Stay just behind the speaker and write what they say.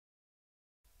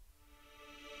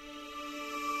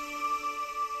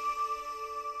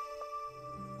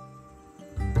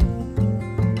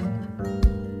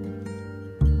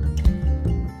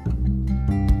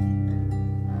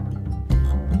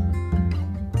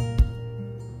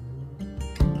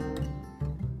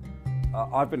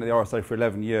I've been at the RSA for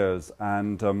 11 years,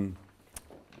 and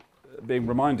being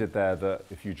reminded there that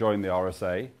if you join the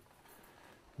RSA,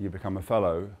 you become a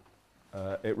fellow,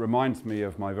 it reminds me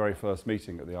of my very first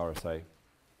meeting at the RSA.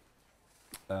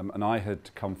 And I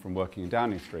had come from working in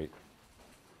Downing Street.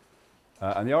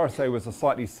 And the RSA was a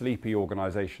slightly sleepy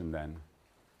organisation then.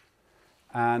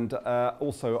 And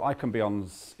also, I can be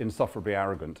insufferably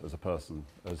arrogant as a person,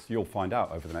 as you'll find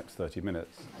out over the next 30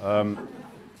 minutes.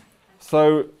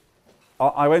 So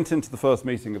I went into the first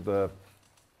meeting of the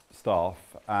staff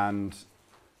and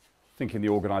thinking the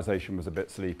organisation was a bit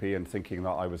sleepy and thinking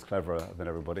that I was cleverer than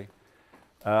everybody.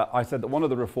 I said that one of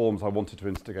the reforms I wanted to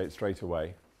instigate straight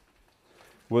away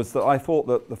was that I thought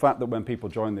that the fact that when people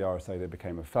joined the RSA they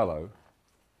became a fellow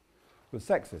was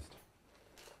sexist,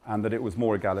 and that it was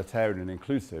more egalitarian and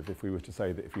inclusive if we were to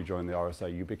say that if you joined the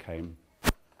RSA you became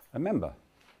a member.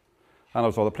 And I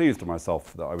was rather pleased with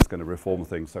myself that I was going to reform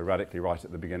things so radically right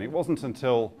at the beginning. It wasn't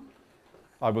until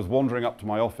I was wandering up to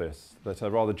my office that a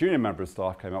rather junior member of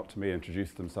staff came up to me,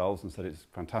 introduced themselves and said, "It's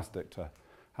fantastic to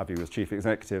have you as chief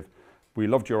executive. We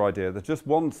loved your idea. There's just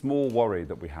one small worry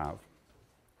that we have."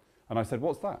 And I said,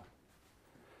 "What's that?"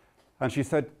 And she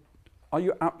said, "Are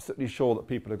you absolutely sure that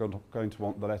people are going to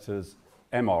want the letters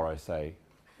MRSA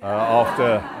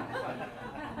after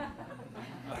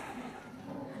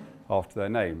their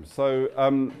name?" So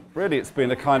really it's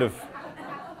been a kind of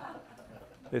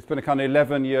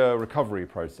 11-year recovery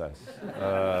process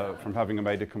from having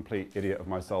made a complete idiot of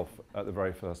myself at the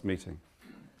very first meeting.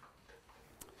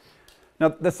 Now,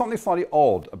 there's something slightly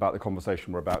odd about the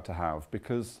conversation we're about to have,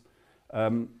 because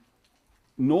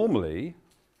normally,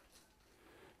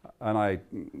 and I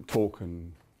talk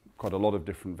in quite a lot of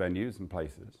different venues and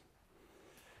places,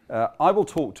 I will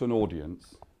talk to an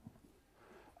audience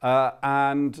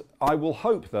and I will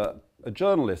hope that a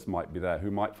journalist might be there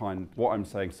who might find what I'm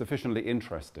saying sufficiently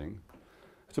interesting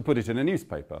to put it in a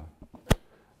newspaper.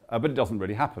 But it doesn't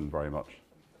really happen very much.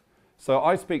 So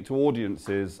I speak to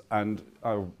audiences, and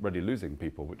I'm already losing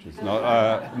people, which is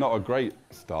not a great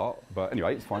start, but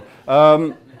anyway, it's fine.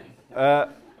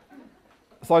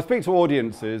 So I speak to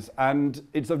audiences, and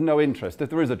it's of no interest. If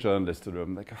there is a journalist in the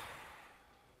room, they go,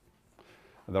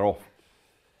 and they're off.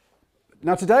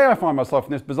 Now today I find myself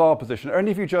in this bizarre position. Are any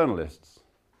of you journalists?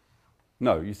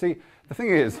 No. You see, the thing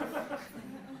is,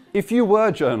 if you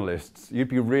were journalists, you'd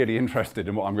be really interested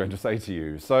in what I'm going to say to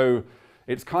you. So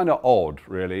it's kind of odd,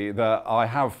 really, that I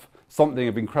have something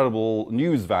of incredible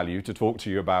news value to talk to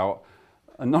you about,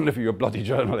 and none of you are bloody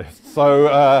journalists.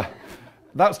 So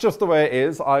that's just the way it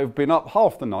is. I've been up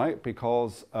half the night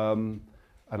because, and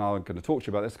I'm going to talk to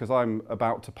you about this, because I'm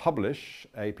about to publish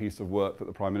a piece of work that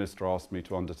the Prime Minister asked me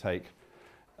to undertake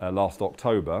last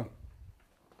October.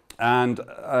 And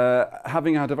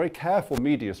having had a very careful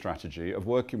media strategy of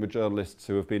working with journalists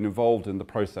who have been involved in the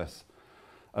process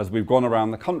as we've gone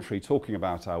around the country talking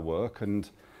about our work and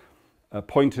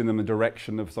pointing them in the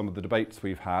direction of some of the debates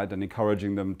we've had and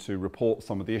encouraging them to report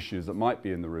some of the issues that might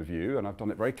be in the review. And I've done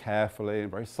it very carefully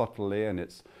and very subtly, and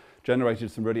it's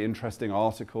generated some really interesting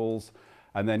articles.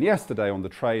 And then yesterday on the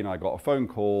train I got a phone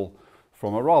call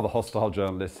from a rather hostile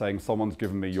journalist saying, "Someone's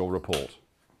given me your report."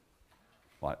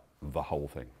 Like, the whole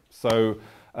thing. So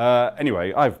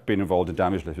anyway, I've been involved in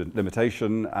damage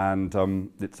limitation, and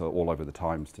it's all over the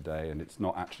Times today, and it's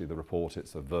not actually the report,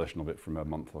 it's a version of it from a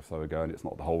month or so ago, and it's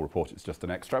not the whole report, it's just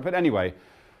an extract. But anyway,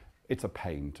 it's a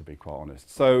pain, to be quite honest.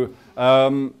 So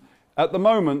at the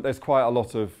moment, there's quite a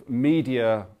lot of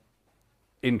media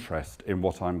interest in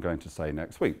what I'm going to say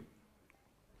next week.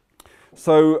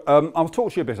 So I'll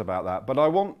talk to you a bit about that, but I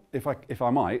want, if I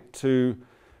might, to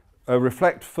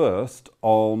reflect first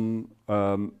on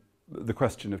the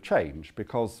question of change,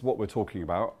 because what we're talking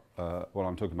about, what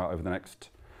I'm talking about over the next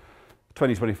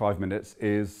 20-25 minutes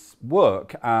is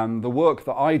work, and the work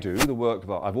that I do, the work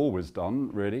that I've always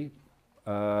done really,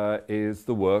 is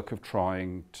the work of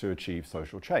trying to achieve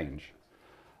social change.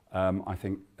 I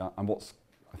think I'm what's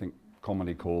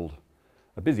commonly called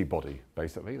a busybody,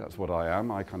 basically. That's what I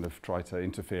am. I kind of try to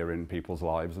interfere in people's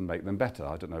lives and make them better.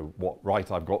 I don't know what right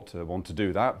I've got to want to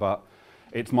do that, but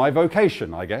it's my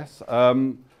vocation, I guess.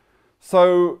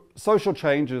 So social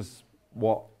change is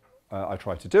what I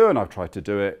try to do, and I've tried to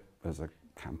do it as a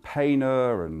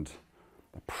campaigner and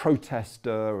a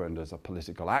protester and as a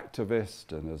political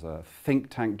activist and as a think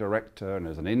tank director and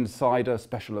as an insider,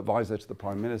 special advisor to the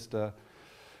Prime Minister,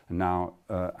 and now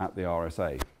at the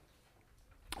RSA.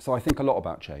 So I think a lot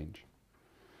about change.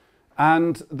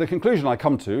 And the conclusion I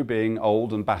come to, being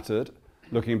old and battered,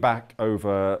 looking back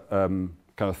over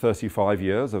kind of 35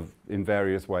 years of, in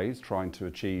various ways, trying to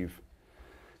achieve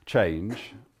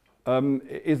change,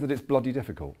 is that it's bloody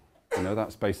difficult. You know,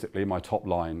 that's basically my top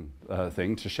line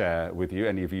thing to share with you.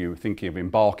 Any of you thinking of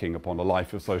embarking upon a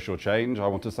life of social change, I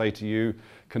want to say to you,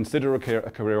 consider a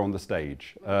career on the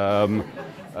stage.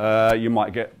 You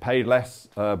might get paid less,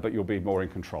 but you'll be more in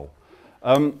control.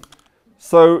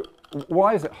 So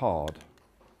why is it hard?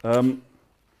 I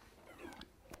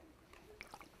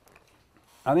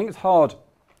think it's hard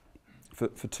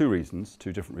for two reasons,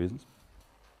 two different reasons.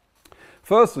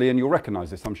 Firstly, and you'll recognise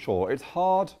this, I'm sure, it's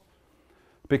hard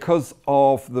because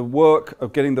of the work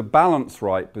of getting the balance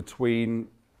right between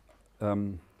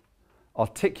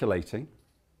articulating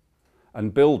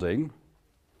and building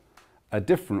a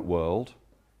different world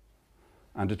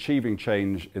and achieving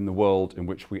change in the world in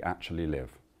which we actually live.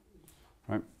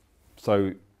 Right?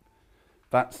 So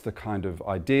that's the kind of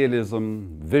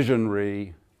idealism,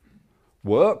 visionary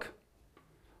work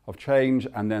of change,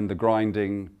 and then the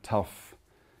grinding, tough,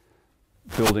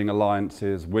 building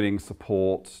alliances, winning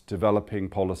support, developing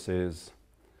policies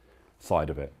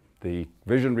side of it. The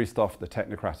visionary stuff, the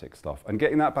technocratic stuff. And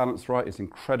getting that balance right is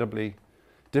incredibly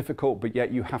difficult, but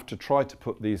yet you have to try to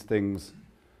put these things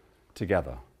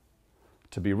together.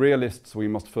 To be realists, we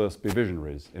must first be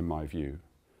visionaries, in my view.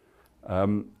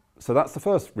 So that's the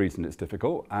first reason it's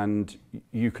difficult, and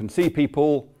you can see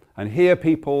people and hear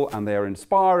people, and they're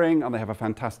inspiring, and they have a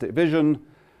fantastic vision,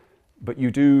 but you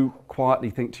do quietly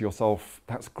think to yourself,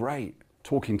 that's great,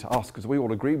 talking to us, because we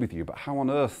all agree with you, but how on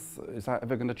earth is that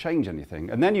ever going to change anything?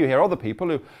 And then you hear other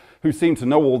people who seem to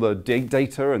know all the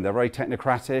data, and they're very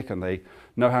technocratic, and they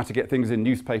know how to get things in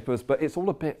newspapers, but it's all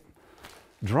a bit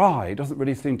dry. It doesn't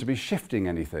really seem to be shifting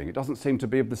anything. It doesn't seem to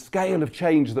be of the scale of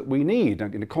change that we need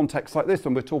in a context like this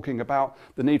when we're talking about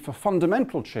the need for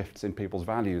fundamental shifts in people's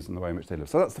values and the way in which they live.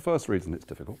 So that's the first reason it's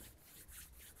difficult.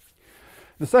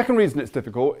 The second reason it's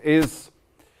difficult is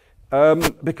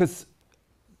because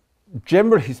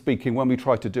generally speaking, when we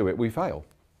try to do it, we fail.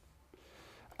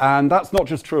 And that's not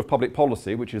just true of public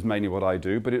policy, which is mainly what I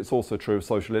do, but it's also true of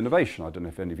social innovation. I don't know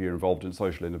if any of you are involved in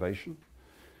social innovation.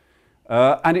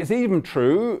 And it's even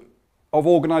true of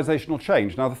organisational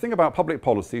change. Now, the thing about public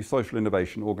policy, social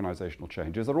innovation, organisational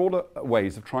change is they're all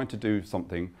ways of trying to do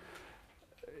something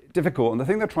difficult. And the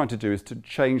thing they're trying to do is to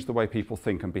change the way people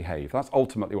think and behave. That's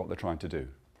ultimately what they're trying to do.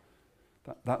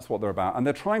 That's what they're about. And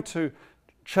they're trying to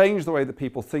change the way that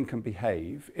people think and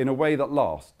behave in a way that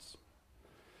lasts.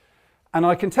 And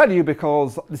I can tell you,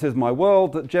 because this is my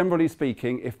world, that generally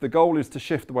speaking, if the goal is to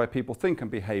shift the way people think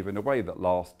and behave in a way that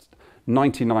lasts,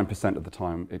 99% of the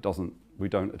time we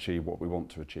don't achieve what we want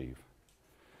to achieve.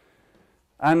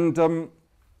 And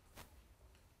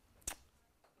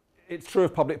it's true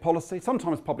of public policy.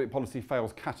 Sometimes public policy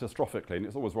fails catastrophically, and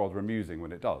it's always rather amusing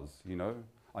when it does. You know,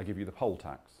 I give you the poll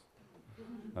tax,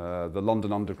 the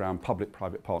London Underground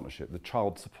public-private partnership, the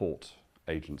child support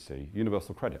agency,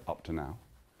 universal credit up to now,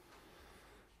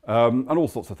 and all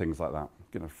sorts of things like that.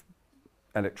 You know,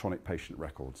 electronic patient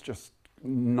records, just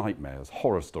nightmares,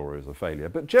 horror stories of failure.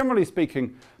 But generally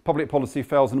speaking, public policy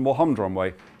fails in a more humdrum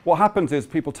way. What happens is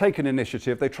people take an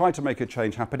initiative, they try to make a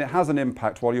change happen, it has an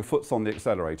impact while your foot's on the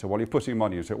accelerator, while you're putting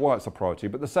money into it, while it's a priority.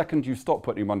 But the second you stop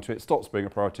putting money into it, it stops being a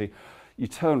priority, you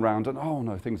turn around and, oh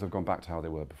no, things have gone back to how they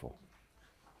were before.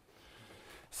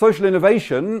 Social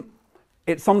innovation,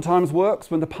 it sometimes works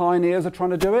when the pioneers are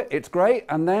trying to do it, it's great,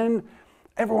 and then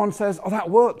everyone says, oh, that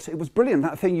worked, it was brilliant,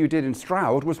 that thing you did in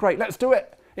Stroud was great, let's do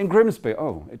it. In Grimsby,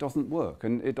 oh, it doesn't work.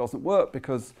 And it doesn't work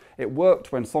because it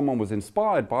worked when someone was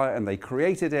inspired by it and they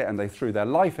created it and they threw their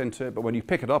life into it. But when you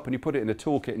pick it up and you put it in a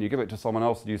toolkit and you give it to someone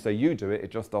else and you say you do it,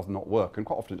 it just does not work. And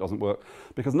quite often it doesn't work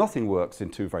because nothing works in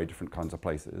two very different kinds of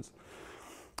places.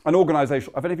 And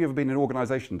organisational, have any of you ever been in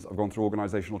organisations that have gone through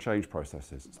organisational change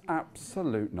processes? It's an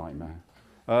absolute nightmare.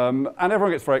 And everyone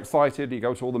gets very excited. You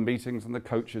go to all the meetings and the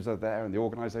coaches are there and the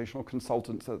organisational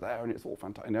consultants are there and it's all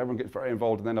fantastic. And everyone gets very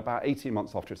involved. And then about 18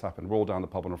 months after it's happened, we're all down the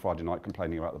pub on a Friday night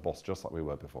complaining about the boss just like we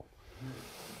were before.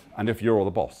 And if you're all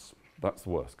the boss, that's the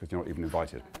worst because you're not even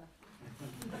invited.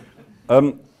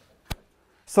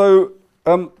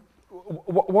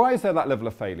 Why is there that level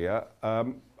of failure?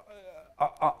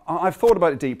 I've thought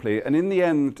about it deeply, and in the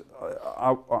end,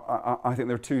 I think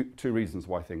there are two reasons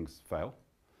why things fail.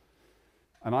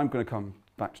 And I'm going to come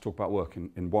back to talk about work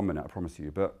in 1 minute, I promise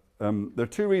you. But there are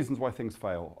two reasons why things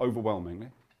fail, overwhelmingly.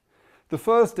 The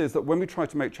first is that when we try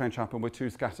to make change happen, we're too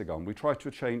scattergun. We try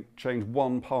to change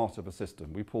one part of a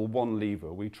system. We pull one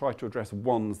lever. We try to address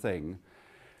one thing,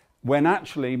 when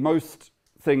actually most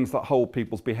things that hold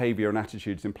people's behaviour and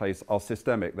attitudes in place are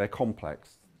systemic. They're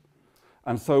complex.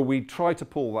 And so we try to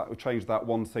pull that, change that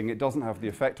one thing. It doesn't have the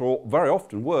effect, or very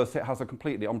often worse, it has a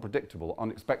completely unpredictable,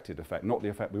 unexpected effect, not the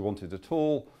effect we wanted at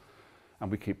all.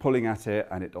 and we keep pulling at it,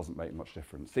 and it doesn't make much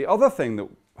difference. The other thing that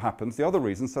happens, the other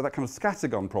reason, so that kind of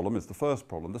scattergun problem is the first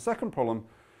problem. The second problem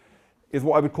is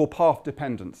what I would call path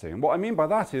dependency. And what I mean by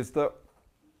that is that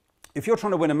if you're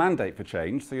trying to win a mandate for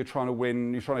change, so you're trying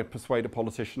to persuade a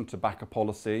politician to back a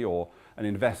policy, or an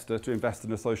investor to invest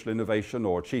in a social innovation,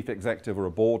 or a chief executive or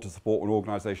a board to support an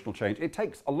organisational change, it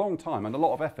takes a long time and a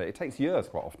lot of effort. It takes years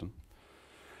quite often.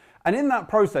 And in that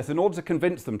process, in order to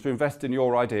convince them to invest in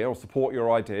your idea or support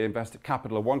your idea, invest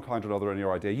capital of one kind or another in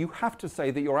your idea, you have to say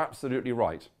that you're absolutely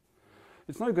right.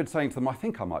 It's no good saying to them, I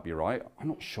think I might be right, I'm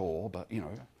not sure, but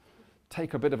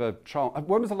take a bit of a chance.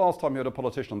 When was the last time you had a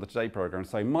politician on the Today programme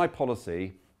say, my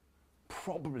policy,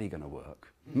 probably going to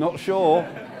work? Not sure.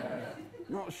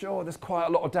 Not sure, there's quite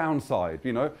a lot of downside,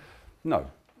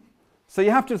 No. So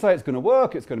you have to say it's going to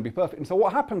work, it's going to be perfect. And so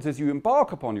what happens is you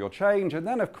embark upon your change, and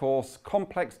then, of course,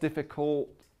 complex, difficult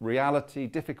reality,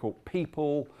 difficult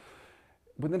people.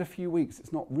 Within a few weeks,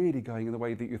 it's not really going in the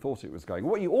way that you thought it was going.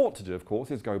 What you ought to do, of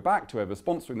course, is go back to whoever's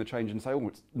sponsoring the change and say, oh,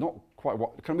 it's not quite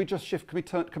what, can we just shift, can we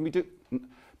turn, can we do,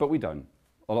 but we don't.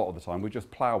 A lot of the time, we just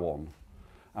plough on,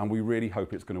 and we really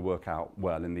hope it's going to work out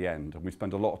well in the end. And we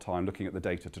spend a lot of time looking at the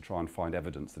data to try and find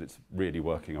evidence that it's really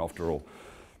working after all.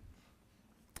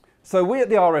 So we at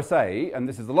the RSA, and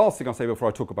this is the last thing I'll say before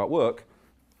I talk about work,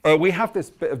 we have this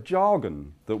bit of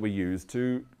jargon that we use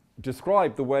to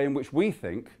describe the way in which we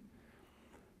think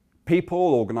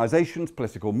people, organisations,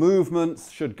 political movements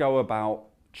should go about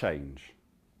change.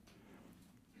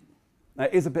 Now,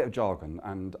 it is a bit of jargon,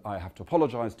 and I have to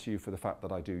apologise to you for the fact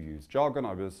that I do use jargon.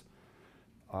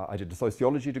 I did a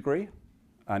sociology degree,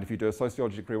 and if you do a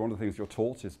sociology degree, one of the things you're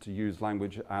taught is to use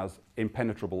language as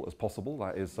impenetrable as possible.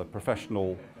 That is a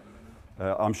professional...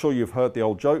 I'm sure you've heard the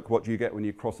old joke, what do you get when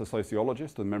you cross a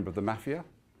sociologist, a member of the mafia?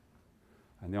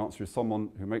 And the answer is someone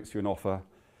who makes you an offer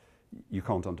you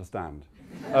can't understand.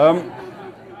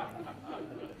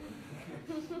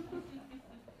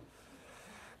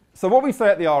 So what we say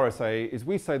at the RSA is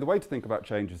we say the way to think about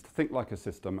change is to think like a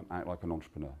system and act like an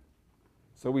entrepreneur.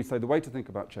 So we say the way to think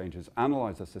about change is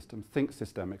analyse a system, think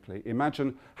systemically,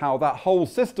 imagine how that whole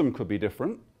system could be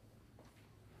different,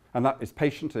 and that is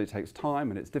patient and it takes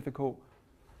time and it's difficult,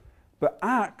 but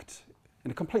act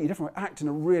in a completely different way, act in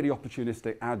a really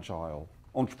opportunistic, agile,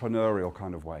 entrepreneurial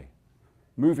kind of way.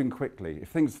 Moving quickly. If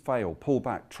things fail, pull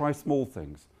back, try small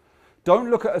things.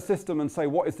 Don't look at a system and say,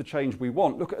 what is the change we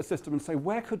want? Look at a system and say,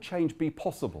 where could change be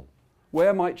possible?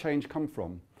 Where might change come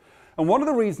from? And one of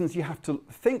the reasons you have to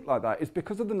think like that is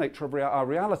because of the nature of our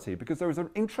reality, because there is an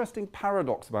interesting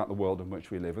paradox about the world in which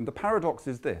we live. And the paradox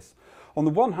is this. On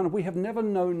the one hand, we have never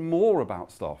known more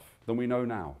about stuff than we know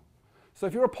now. So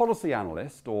if you're a policy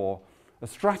analyst or a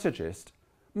strategist,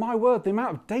 my word, the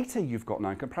amount of data you've got now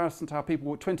in comparison to how people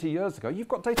were 20 years ago, you've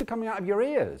got data coming out of your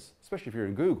ears, especially if you're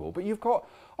in Google, but you've got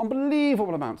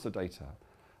unbelievable amounts of data,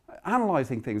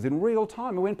 analysing things in real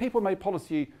time. And when people made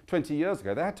policy 20 years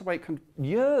ago, they had to wait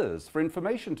years for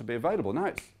information to be available. Now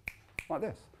it's like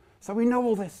this. So we know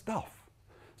all this stuff.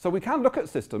 So we can look at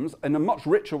systems in a much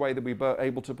richer way than we were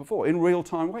able to before, in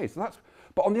real-time ways.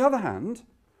 But on the other hand,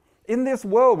 in this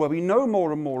world where we know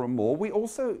more and more and more, we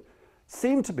also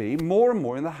seem to be more and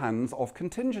more in the hands of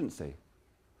contingency,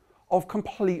 of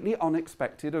completely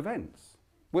unexpected events,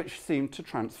 which seem to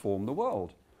transform the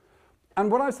world.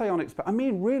 And when I say unexpected, I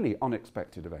mean really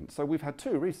unexpected events. So we've had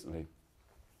two recently.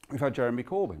 We've had Jeremy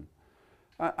Corbyn.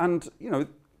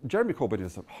 Jeremy Corbyn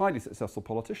is a highly successful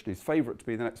politician. He's favourite to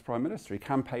be the next Prime Minister. He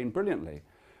campaigned brilliantly.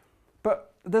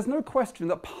 But there's no question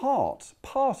that part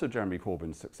of Jeremy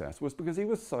Corbyn's success was because he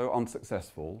was so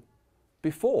unsuccessful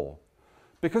before.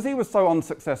 Because he was so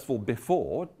unsuccessful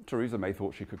before, Theresa May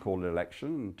thought she could call an election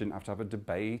and didn't have to have a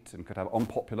debate and could have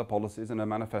unpopular policies in her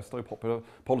manifesto, popular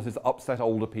policies that upset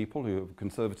older people who are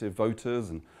conservative voters.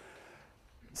 And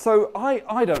so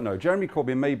I don't know. Jeremy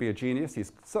Corbyn may be a genius.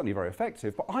 He's certainly very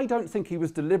effective. But I don't think he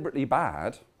was deliberately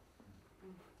bad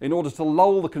in order to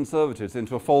lull the Conservatives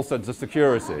into a false sense of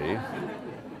security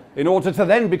in order to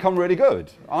then become really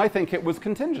good. I think it was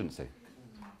contingency.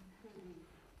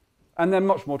 And then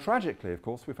much more tragically, of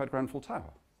course, we've had Grenfell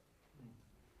Tower.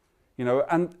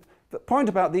 And the point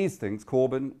about these things,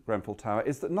 Corbyn, Grenfell Tower,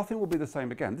 is that nothing will be the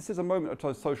same again. This is a moment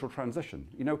of social transition.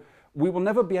 We will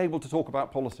never be able to talk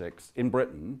about politics in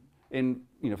Britain for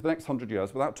the next 100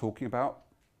 years without talking about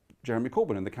Jeremy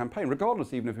Corbyn in the campaign,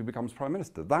 regardless even if he becomes Prime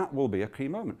Minister. That will be a key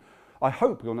moment. I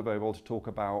hope we'll never be able to talk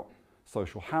about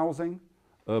social housing,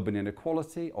 urban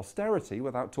inequality, austerity,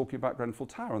 without talking about Grenfell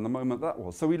Tower and the moment that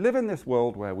was. So we live in this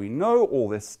world where we know all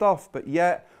this stuff, but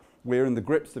yet we're in the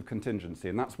grips of contingency,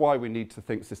 and that's why we need to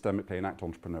think systemically and act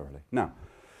entrepreneurially. Now,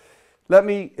 let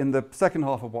me, in the second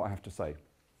half of what I have to say,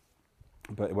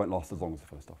 but it won't last as long as the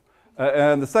first half.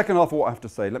 And the second half of what I have to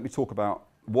say, let me talk about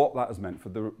what that has meant for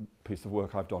the piece of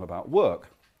work I've done about work.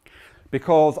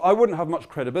 Because I wouldn't have much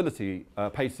credibility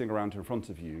pacing around in front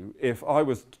of you if I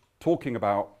was talking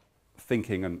about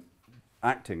thinking and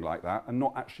acting like that and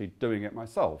not actually doing it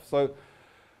myself. So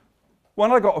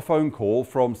when I got a phone call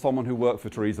from someone who worked for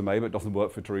Theresa May but doesn't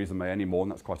work for Theresa May anymore,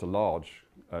 and that's quite a large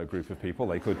group of people,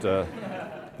 they could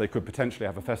potentially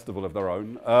have a festival of their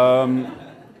own.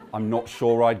 I'm not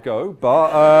sure I'd go,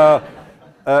 but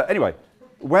anyway,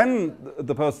 when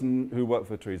the person who worked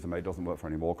for Theresa May doesn't work for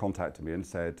anymore contacted me and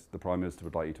said the Prime Minister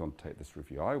would like you to undertake this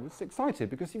review, I was excited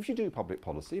because if you do public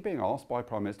policy, being asked by a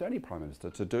Prime Minister, any Prime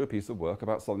Minister, to do a piece of work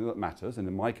about something that matters, and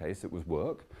in my case it was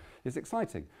work, is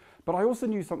exciting. But I also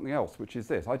knew something else, which is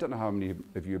this. I don't know how many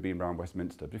of you have been around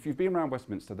Westminster, but if you've been around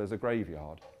Westminster, there's a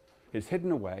graveyard. It's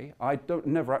hidden away. I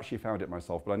never actually found it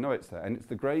myself, but I know it's there, and it's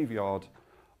the graveyard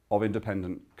of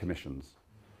independent commissions,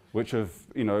 which have,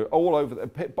 you know, all over,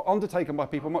 undertaken by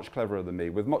people much cleverer than me,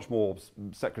 with much more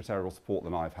secretarial support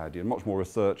than I've had, much more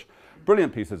research,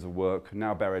 brilliant pieces of work,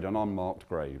 now buried on unmarked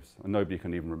graves, and nobody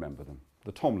can even remember them.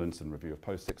 The Tomlinson Review of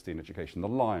Post-16 Education, the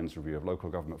Lyons Review of Local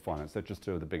Government Finance, they're just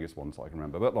two of the biggest ones I can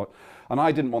remember. But like, and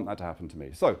I didn't want that to happen to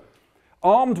me. So,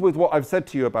 armed with what I've said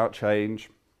to you about change,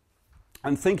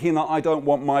 and thinking that I don't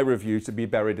want my review to be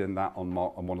buried in that on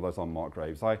one of those unmarked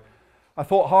graves, I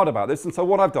thought hard about this, and so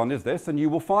what I've done is this, and you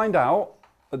will find out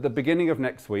at the beginning of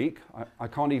next week. I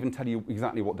can't even tell you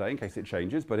exactly what day in case it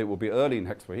changes, but it will be early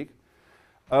next week.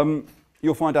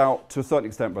 You'll find out to a certain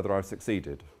extent whether I've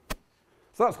succeeded.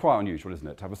 So that's quite unusual, isn't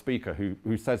it, to have a speaker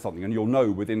who says something and you'll know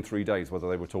within 3 days whether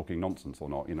they were talking nonsense or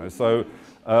not, you know. So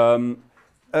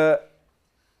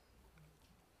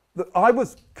I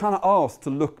was kind of asked to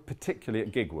look particularly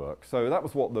at gig work. So that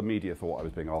was what the media thought I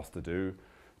was being asked to do,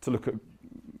 to look at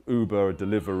Uber,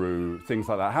 Deliveroo, things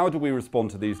like that. How do we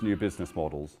respond to these new business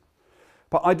models?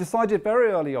 But I decided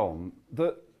very early on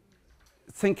that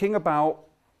thinking about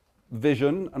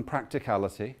vision and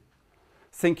practicality,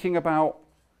 thinking about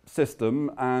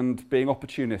system and being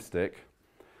opportunistic,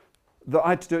 that I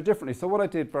had to do it differently. So what I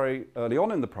did very early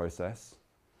on in the process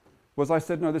was I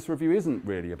said, no, this review isn't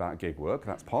really about gig work.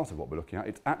 That's part of what we're looking at.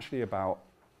 It's actually about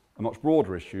a much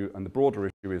broader issue, and the broader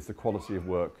issue is the quality of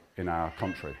work in our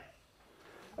country.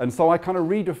 And so I kind of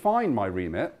redefined my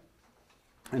remit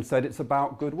and said it's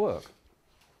about good work.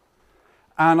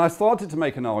 And I started to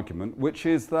make an argument, which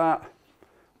is that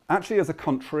actually as a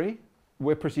country,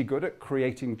 we're pretty good at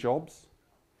creating jobs.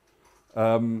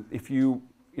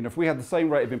 If we had the same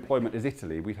rate of employment as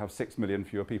Italy, we'd have 6 million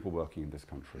fewer people working in this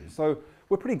country. So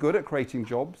we're pretty good at creating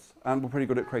jobs, and we're pretty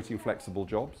good at creating flexible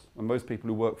jobs. And most people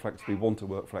who work flexibly want to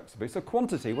work flexibly. So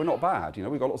quantity, we're not bad. You know,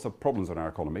 we've got lots of problems in our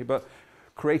economy, but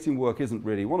creating work isn't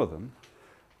really one of them.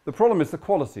 The problem is the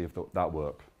quality of that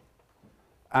work.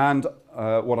 And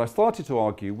what I started to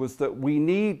argue was that we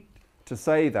need to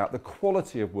say that the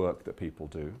quality of work that people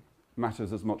do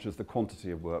matters as much as the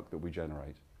quantity of work that we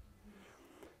generate.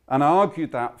 And I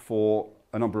argued that for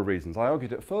a number of reasons. I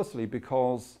argued it firstly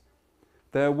because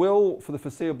there will, for the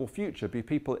foreseeable future, be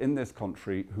people in this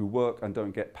country who work and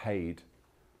don't get paid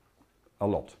a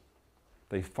lot.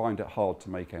 They find it hard to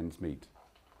make ends meet.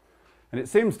 And it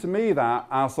seems to me that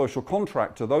our social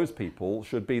contract to those people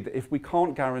should be that if we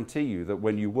can't guarantee you that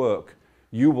when you work,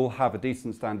 you will have a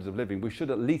decent standard of living, we should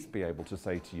at least be able to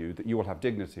say to you that you will have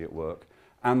dignity at work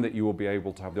and that you will be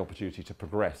able to have the opportunity to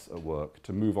progress at work,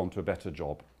 to move on to a better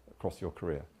job across your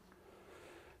career.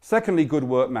 Secondly, good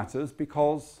work matters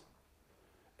because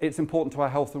it's important to our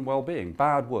health and well-being.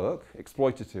 Bad work,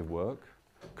 exploitative work,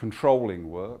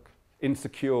 controlling work,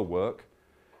 insecure work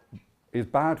is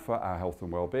bad for our health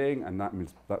and well-being, and that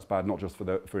means that's bad not just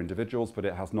for individuals, but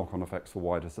it has knock-on effects for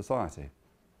wider society.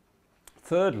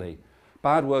 Thirdly,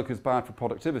 bad work is bad for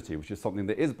productivity, which is something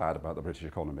that is bad about the British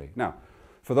economy. Now,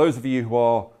 for those of you who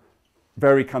are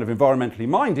very kind of environmentally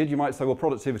minded, you might say, well,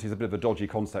 productivity is a bit of a dodgy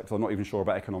concept, so I'm not even sure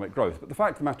about economic growth. But the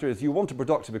fact of the matter is you want a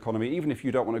productive economy, even if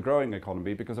you don't want a growing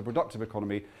economy, because a productive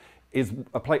economy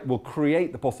will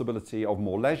create the possibility of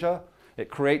more leisure. It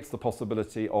creates the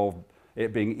possibility of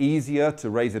it being easier to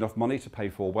raise enough money to pay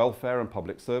for welfare and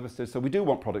public services. So we do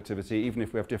want productivity, even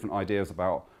if we have different ideas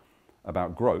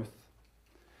about growth.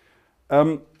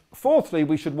 Fourthly,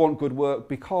 we should want good work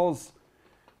because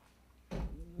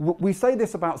we say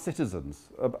this about citizens,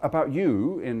 about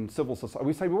you in civil society.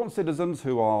 We say we want citizens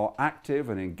who are active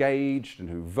and engaged and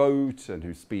who vote and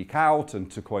who speak out and,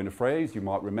 to coin a phrase you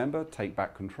might remember, take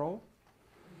back control.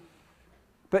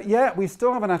 But yet we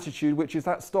still have an attitude which is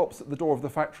that stops at the door of the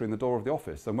factory and the door of the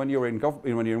office. And when you're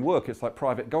in work, it's like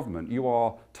private government. You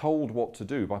are told what to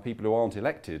do by people who aren't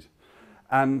elected.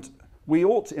 And we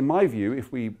ought, in my view,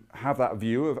 if we have that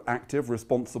view of active,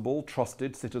 responsible,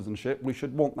 trusted citizenship, we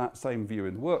should want that same view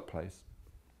in the workplace.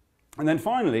 And then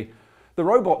finally, the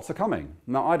robots are coming.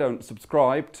 Now, I don't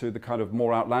subscribe to the kind of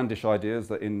more outlandish ideas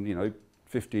that in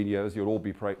 15 years you'll all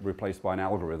be replaced by an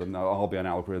algorithm. No, I'll be an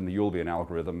algorithm, you'll be an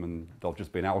algorithm, and there'll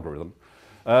just be an algorithm.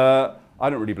 I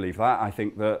don't really believe that. I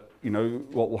think that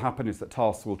what will happen is that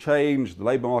tasks will change, the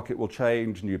labour market will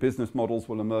change, new business models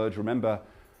will emerge. Remember,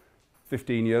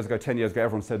 15 years ago, 10 years ago,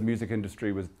 everyone said the music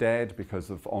industry was dead because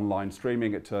of online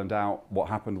streaming. It turned out what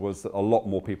happened was that a lot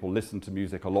more people listened to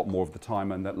music a lot more of the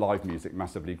time, and that live music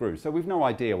massively grew. So we've no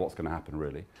idea what's going to happen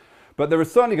really. But there is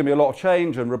certainly going to be a lot of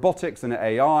change, and robotics and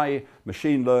AI,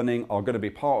 machine learning are going to be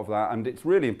part of that. And it's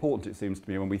really important, it seems to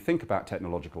me, when we think about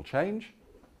technological change,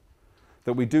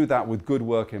 that we do that with good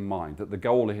work in mind, that the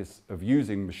goal of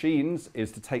using machines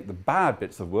is to take the bad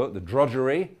bits of work, the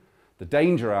drudgery, the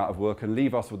danger out of work, and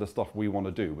leave us with the stuff we want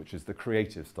to do, which is the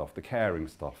creative stuff, the caring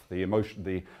stuff, the emotion,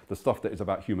 the stuff that is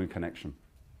about human connection.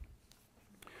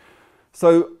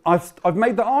 So I've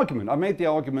made the argument. I made the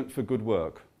argument for good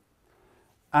work,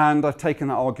 and I've taken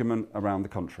that argument around the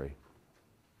country.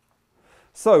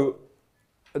 So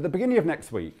at the beginning of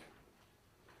next week,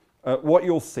 what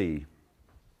you'll see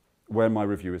when my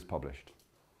review is published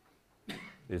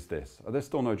is this. Are there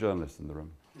still no journalists in the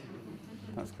room?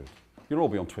 That's good. You'll all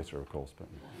be on Twitter, of course. But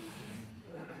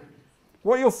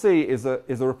what you'll see is a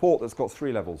report that's got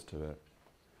 3 levels to it.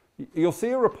 You'll see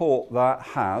a report that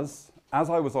has, as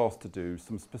I was asked to do,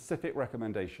 some specific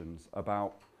recommendations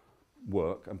about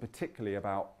work, and particularly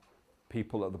about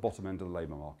people at the bottom end of the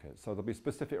labour market. So there'll be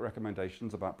specific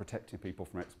recommendations about protecting people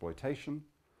from exploitation,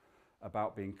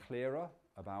 about being clearer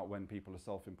about when people are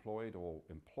self-employed or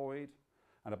employed,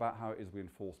 and about how it is we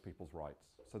enforce people's rights.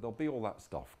 So there'll be all that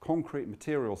stuff, concrete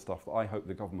material stuff that I hope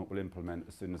the government will implement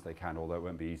as soon as they can, although it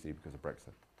won't be easy because of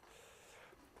Brexit.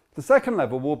 The second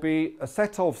level will be a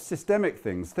set of systemic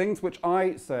things which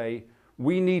I say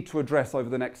we need to address over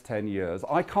the next 10 years.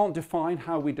 I can't define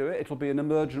how we do it. It'll be an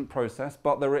emergent process,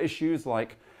 but there are issues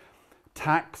like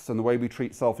tax and the way we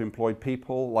treat self-employed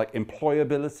people, like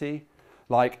employability,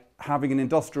 like having an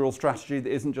industrial strategy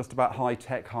that isn't just about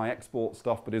high-tech, high-export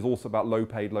stuff, but is also about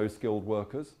low-paid, low-skilled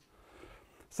workers.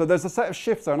 So there's a set of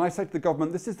shifts there, and I say to the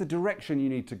government, this is the direction you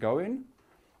need to go in.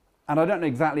 And I don't know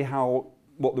exactly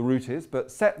what the route is,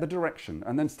 but set the direction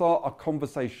and then start a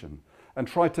conversation and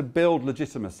try to build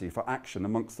legitimacy for action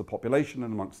amongst the population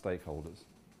and amongst stakeholders.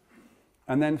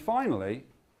 And then finally,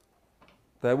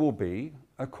 there will be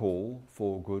a call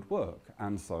for good work.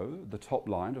 And so the top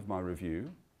line of my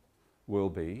review will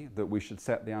be that we should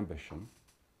set the ambition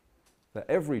that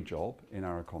every job in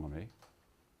our economy,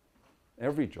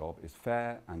 every job is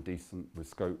fair and decent with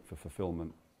scope for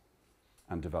fulfillment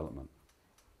and development.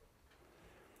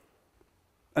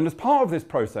 And as part of this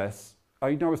process,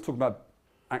 I was talking about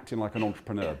acting like an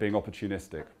entrepreneur, being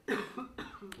opportunistic.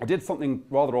 I did something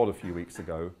rather odd a few weeks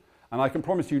ago, and I can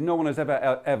promise you no one has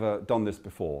ever done this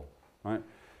before. Right?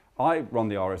 I run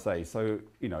the RSA, so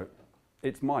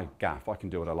it's my gaff. I can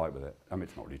do what I like with it. I mean,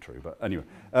 it's not really true, but anyway.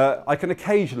 I can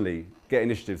occasionally get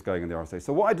initiatives going in the RSA.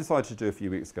 So what I decided to do a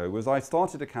few weeks ago was I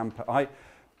started a campaign.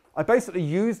 I basically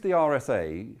used the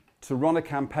RSA to run a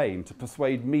campaign to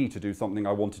persuade me to do something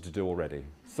I wanted to do already.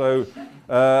 So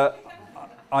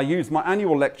I used my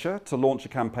annual lecture to launch a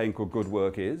campaign called Good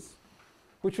Work Is,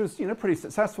 which was pretty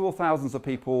successful. Thousands of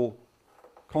people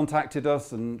contacted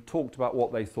us and talked about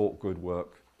what they thought good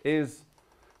work is,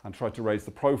 and tried to raise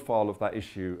the profile of that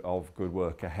issue of good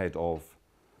work ahead of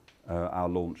our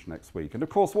launch next week. And of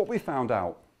course, what we found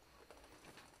out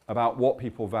about what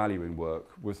people value in work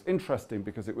was interesting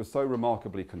because it was so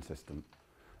remarkably consistent.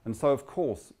 And so, of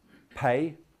course,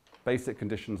 pay, basic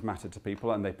conditions matter to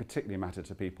people, and they particularly matter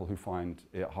to people who find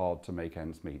it hard to make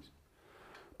ends meet.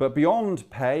 But beyond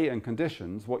pay and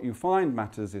conditions, what you find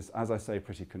matters is, as I say,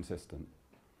 pretty consistent.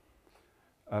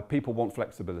 People want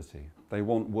flexibility. They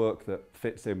want work that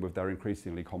fits in with their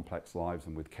increasingly complex lives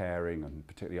and with caring, and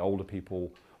particularly older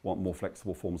people want more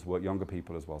flexible forms of work, younger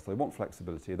people as well. So they want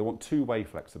flexibility. They want two-way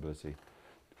flexibility.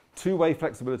 Two-way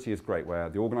flexibility is great, where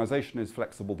the organisation is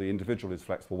flexible, the individual is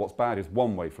flexible. What's bad is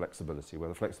one-way flexibility, where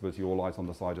the flexibility all lies on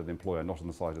the side of the employer, not on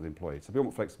the side of the employee. So people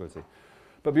want flexibility.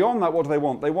 But beyond that, what do they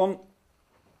want? They want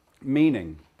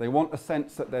meaning. They want a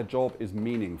sense that their job is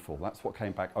meaningful. That's what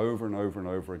came back over and over and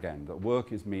over again, that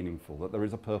work is meaningful, that there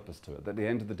is a purpose to it, that at the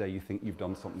end of the day you think you've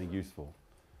done something useful.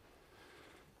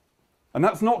 And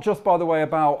that's not just, by the way,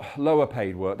 about lower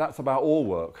paid work, that's about all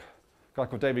work. A guy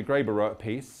called David Graeber wrote a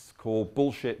piece called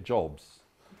Bullshit Jobs,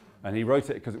 And he wrote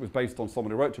it because it was based on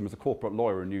someone who wrote to him as a corporate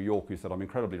lawyer in New York who said, I'm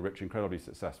incredibly rich, incredibly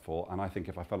successful, and I think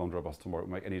if I fell under a bus tomorrow, it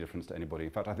would make any difference to anybody.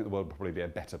 In fact, I think the world would probably be a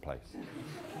better place.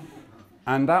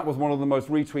 And that was one of the most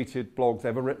retweeted blogs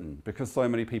ever written because so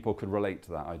many people could relate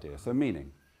to that idea. So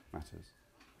meaning matters.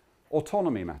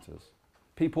 Autonomy matters.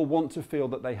 People want to feel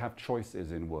that they have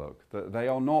choices in work, that they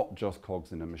are not just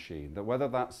cogs in a machine, that whether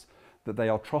that's that they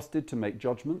are trusted to make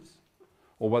judgments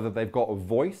or whether they've got a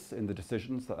voice in the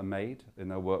decisions that are made in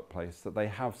their workplace, that they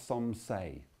have some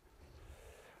say.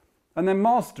 And then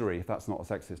mastery, if that's not a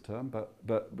sexist term, but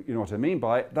you know what I mean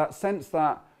by it, that sense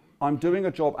that I'm doing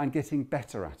a job and getting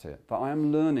better at it, that I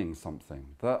am learning something,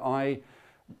 that I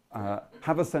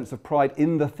have a sense of pride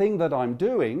in the thing that I'm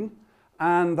doing,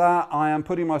 and that I am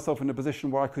putting myself in a position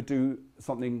where I could do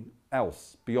something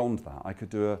else beyond that. I could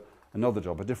do another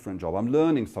job, a different job. I'm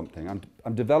learning something,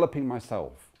 I'm developing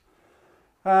myself.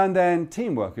 And then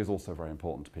teamwork is also very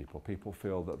important to people. People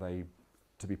feel that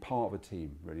to be part of a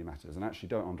team really matters, and actually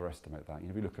don't underestimate that. You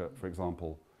know, if you look at, for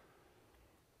example,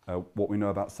 what we know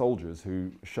about soldiers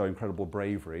who show incredible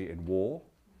bravery in war,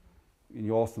 and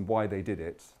you ask them why they did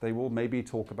it, they will maybe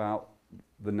talk about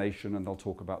the nation and they'll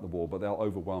talk about the war, but they'll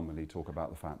overwhelmingly talk about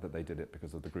the fact that they did it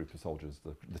because of the group of soldiers,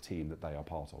 the team that they are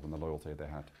part of and the loyalty they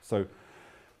had. So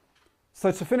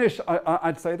to finish,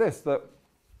 I'd say this, that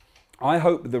I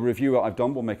hope the review that I've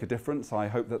done will make a difference. I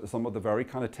hope that some of the very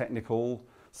kind of technical,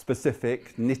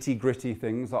 specific, nitty-gritty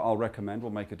things that I'll recommend will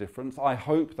make a difference. I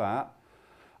hope that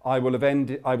I will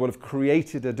have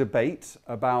created a debate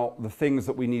about the things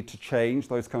that we need to change,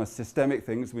 those kind of systemic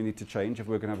things we need to change if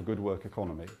we're going to have a good work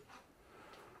economy.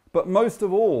 But most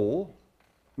of all,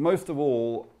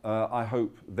 I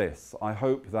hope this. I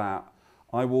hope that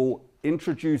I will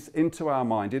introduce into our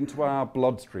mind, into our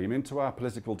bloodstream, into our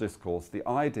political discourse, the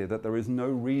idea that there is no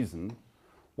reason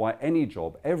why any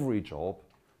job, every job,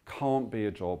 can't be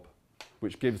a job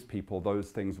which gives people those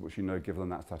things which you know give them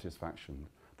that satisfaction.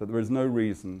 That there is no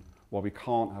reason why we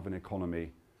can't have an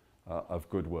economy of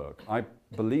good work. I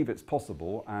believe it's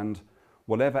possible, and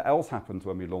whatever else happens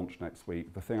when we launch next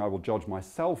week, the thing I will judge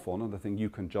myself on and the thing you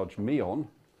can judge me on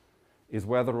is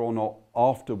whether or not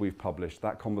after we've published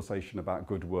that conversation about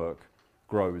good work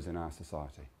grows in our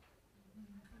society.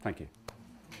 Thank you.